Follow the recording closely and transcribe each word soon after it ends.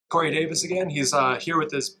Corey Davis again. He's here with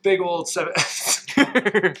this big old 7.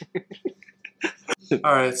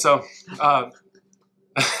 All right, so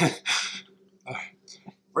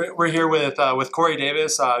we're here with Corey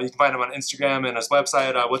Davis. You can find him on Instagram and his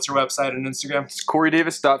website. What's your website and Instagram? It's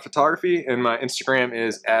CoreyDavis.photography, and my Instagram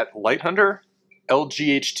is @lighthunter,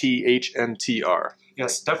 LGHTHNTR.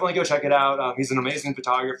 Yes, definitely go check it out. He's an amazing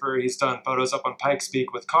photographer. He's done photos up on Pikes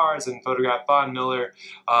Peak with cars and photographed Von Miller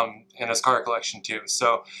and his car collection too.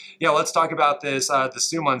 So yeah, let's talk about this, the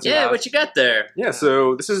zoom lens. Yeah, what you got there? Yeah,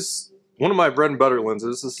 so this is one of my bread and butter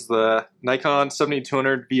lenses. This is the Nikon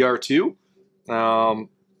 7200 VR2.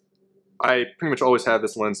 I pretty much always have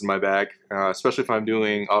this lens in my bag, especially if I'm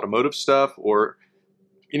doing automotive stuff or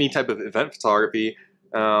any type of event photography.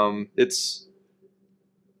 It's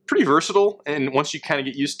pretty versatile, and once you kind of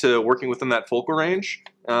get used to working within that focal range,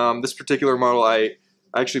 this particular model, I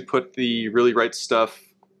actually put the Really Right Stuff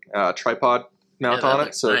tripod mount on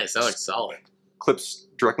it. So nice. That looks solid. Clips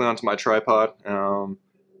directly onto my tripod.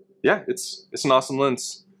 Yeah, it's an awesome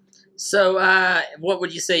lens. So, what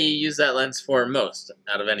would you say you use that lens for most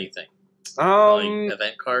out of anything?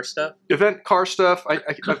 Event car stuff? Event car stuff.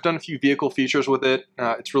 I've done a few vehicle features with it.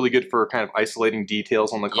 It's really good for kind of isolating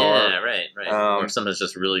details on the car. Yeah, right. Or something's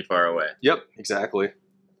just really far away. Yep, exactly.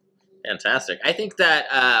 Fantastic. I think that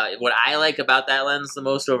what I like about that lens the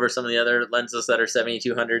most over some of the other lenses that are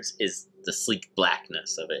 7200s is the sleek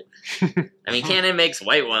blackness of it. I mean, Canon makes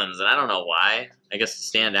white ones, and I don't know why. I guess to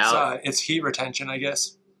stand out. It's heat retention, I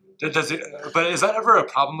guess. Does it? But is that ever a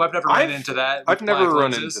problem? I've never run into that. I've never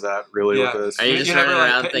run into that really with this. Are you just running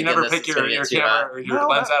around thinking you never pick your camera or your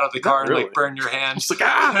lens out of the car and like burn your hand? Just like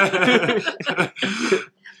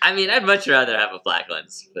I mean, I'd much rather have a black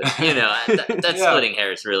lens, but you know, that's splitting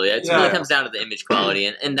hairs. Really, it really comes down to the image quality,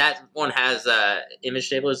 and that one has image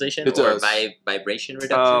stabilization or vibration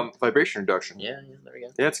reduction. Vibration reduction. Yeah, there we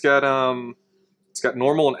go. Yeah, it's got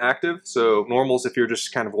normal and active. So normal is if you're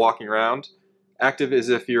just kind of walking around. Active is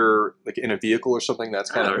if you're like in a vehicle or something that's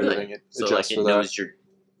kind of moving. It so like it knows you're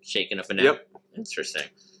shaking up and down. Yep. Interesting.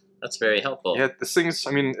 That's very helpful. Yeah, this thing's. I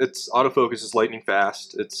mean, its autofocus is lightning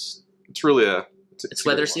fast. It's really a. It's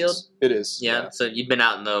weather sealed. It is. Yeah. So you've been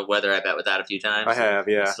out in the weather, I bet, with that a few times. I have.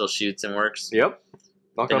 Yeah. It still shoots and works. Yep.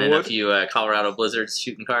 Knock on wood. A few Colorado blizzards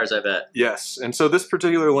shooting cars, I bet. Yes, and so this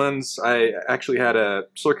particular lens, I actually had a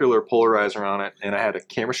circular polarizer on it, and I had a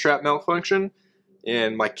camera strap malfunction.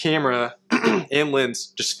 And my camera and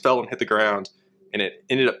lens just fell and hit the ground, and it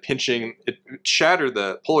ended up pinching. It shattered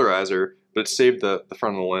the polarizer, but it saved the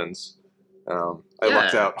front of the lens. I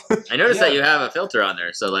lucked out. I noticed that you have a filter on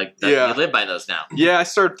there, so like you live by those now. Yeah, I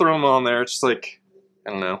started throwing them on there. It's just like,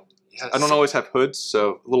 I don't know. Yes. I don't always have hoods,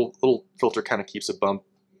 so a little filter kind of keeps a bump.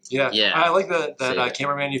 Yeah. I like that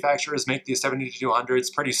camera manufacturers make these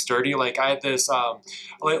 7200s pretty sturdy. Like I had this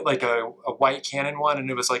like a white Canon one, and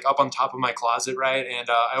it was like up on top of my closet, right? And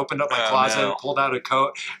I opened up my closet, pulled out a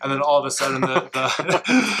coat, and then all of a sudden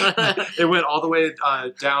it went all the way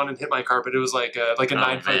down and hit my carpet. It was like a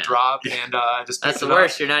 9-foot drop, and I just that's the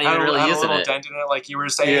worst. You're not even really using it. I had a little dent in it, like you were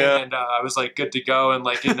saying, and I was like good to go, and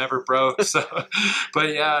like it never broke. So,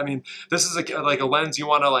 but yeah, I mean, this is like a lens you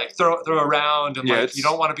want to like throw around, and like you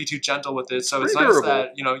don't want to be too gentle with it, so it's nice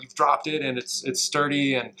that you've dropped it and it's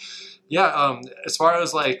sturdy. And as far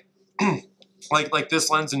as like like this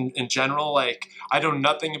lens in general, like I know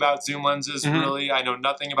nothing about zoom lenses really. I know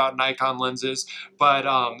nothing about Nikon lenses, but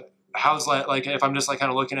how's like if I'm just like kind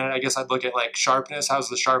of looking at it, I guess I'd look at like sharpness. How's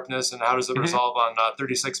the sharpness and how does it resolve on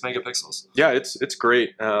 36 megapixels? Yeah, it's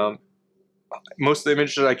great. Most of the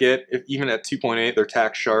images that I get, even at 2.8, they're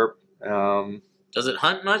tack sharp. Does it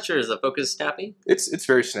hunt much, or is the focus snappy? It's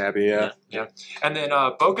very snappy, yeah. And then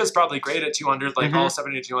bokeh's probably great at 200. Like all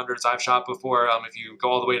 7200s I've shot before. If you go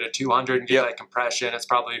all the way to 200 and get that compression, it's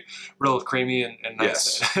probably real creamy and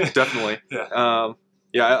nice. Yes, definitely.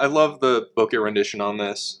 I love the bokeh rendition on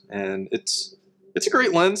this, and it's a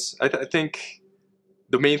great lens. I think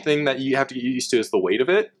the main thing that you have to get used to is the weight of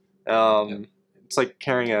it. It's like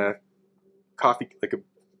carrying a coffee,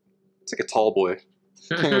 it's like a tall boy.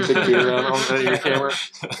 Carrying a big beer around on your camera.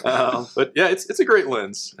 But yeah, it's a great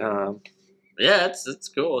lens. Yeah, it's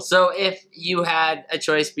cool. So if you had a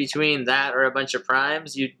choice between that or a bunch of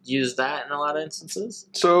primes, you'd use that in a lot of instances?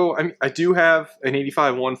 So I do have an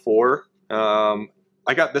 85-1.4.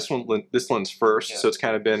 I got this lens first, so it's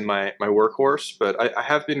kind of been my workhorse. But I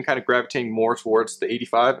have been kind of gravitating more towards the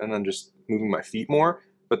 85 and then just moving my feet more.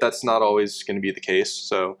 But that's not always going to be the case.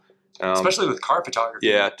 So especially with car photography.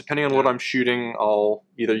 Yeah, depending on what I'm shooting, I'll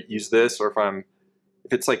either use this, or if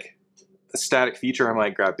it's like a static feature, I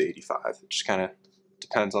might grab the 85. It just kind of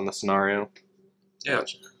depends on the scenario. Yeah.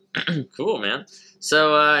 Cool, man.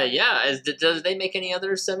 So, do they make any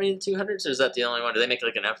other 70-200s, or is that the only one? Do they make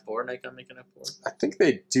like an F4? Nikon make an F4? I think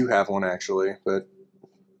they do have one actually, but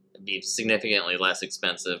it'd be significantly less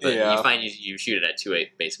expensive. But you find you shoot it at 2.8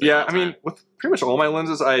 basically. Yeah, I mean, with pretty much all my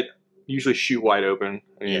lenses, I usually shoot wide open.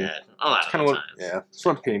 I mean, a lot of times. That's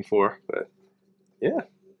what I'm paying for. But yeah,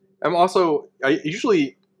 I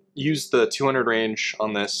usually use the 200 range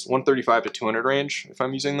on this, 135 to 200 range if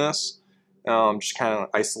I'm using this. Just kind of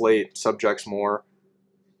isolate subjects more.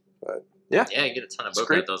 But yeah, you get a ton of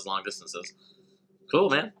bokeh at those long distances. Cool,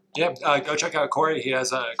 man. Yeah, go check out Corey. He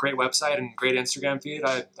has a great website and great Instagram feed.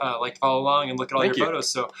 I like to follow along and look at all your photos.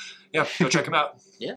 So yeah, go check him out. Yeah.